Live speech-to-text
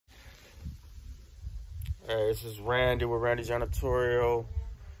Hey, this is Randy with Randy Janitorial.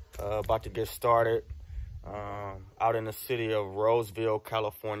 About to get started. Out in the city of Roseville,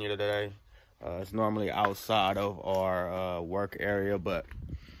 California today. It's normally outside of our work area, but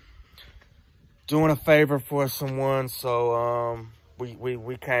doing a favor for someone, so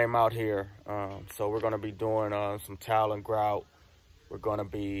we came out here. So we're gonna be doing some tile and grout. We're gonna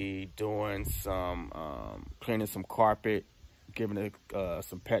be doing some cleaning some carpet, giving it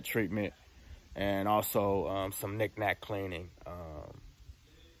some pet treatment, and also some knick-knack cleaning.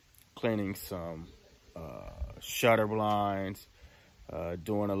 Cleaning some shutter blinds,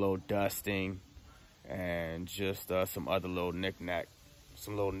 doing a little dusting, and just some other little knick-knack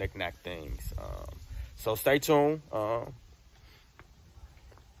things. So stay tuned.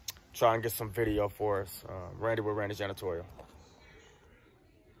 Try and get some video for us. Randy with Randy Janitorial.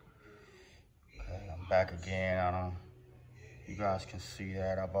 Okay, I'm back again. You guys can see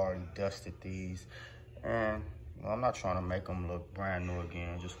that I've already dusted these, and I'm not trying to make them look brand new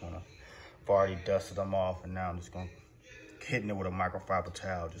again. I've already dusted them off, and now I'm just hitting it with a microfiber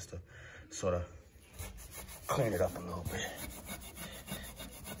towel just to sort of clean it up a little bit.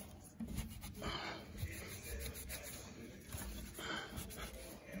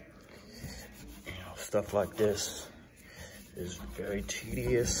 You know, stuff like this is very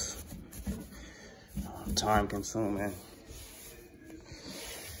tedious, time consuming.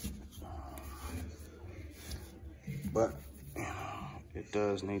 But you know, it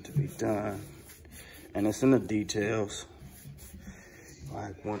does need to be done, and it's in the details.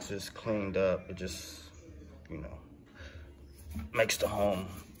 Like once it's cleaned up, it just, you know, makes the home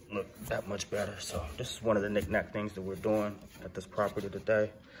look that much better. So this is one of the knick-knack things that we're doing at this property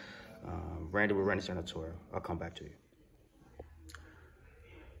today. Randy with Randy Janitorial. I'll come back to you.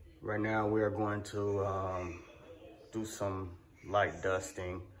 Right now we are going to do some light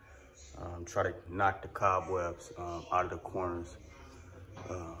dusting. Try to knock the cobwebs out of the corners.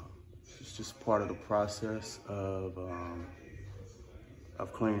 It's just part of the process of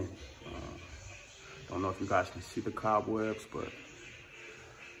cleaning. Don't know if you guys can see the cobwebs, but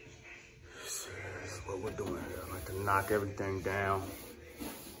this is what we're doing here. I like to knock everything down.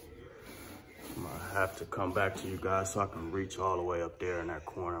 I'm gonna have to come back to you guys so I can reach all the way up there in that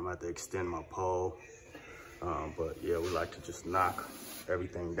corner. I'm gonna have to extend my pole. But yeah, we like to just knock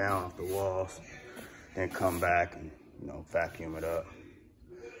everything down off the walls, then come back and, you know, vacuum it up.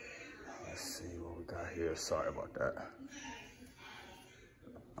 Let's see what we got here. Sorry about that.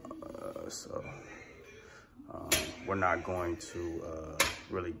 We're not going to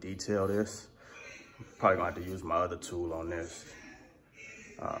really detail this. Probably gonna have to use my other tool on this.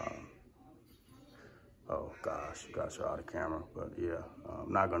 Oh gosh, you guys are out of camera, but yeah,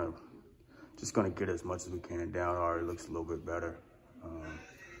 I'm not gonna, just gonna get as much as we can down. It already looks a little bit better.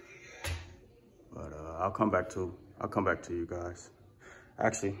 But I'll come back to you guys.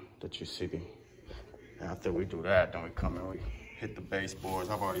 Actually, that you see me. After we do that, then we come in, we hit the baseboards.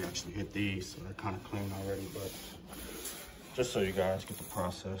 I've already actually hit these, so they're kind of clean already, but just so you guys get the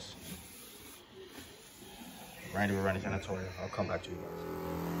process. Randy with Randy Janitorial. I'll come back to you guys.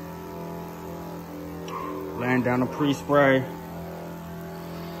 Laying down the pre-spray.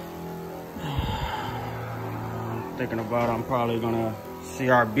 Thinking about I'm probably gonna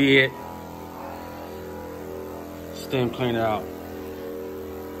CRB it, steam clean it out.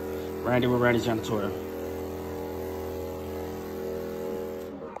 Randy with Randy Janitorial.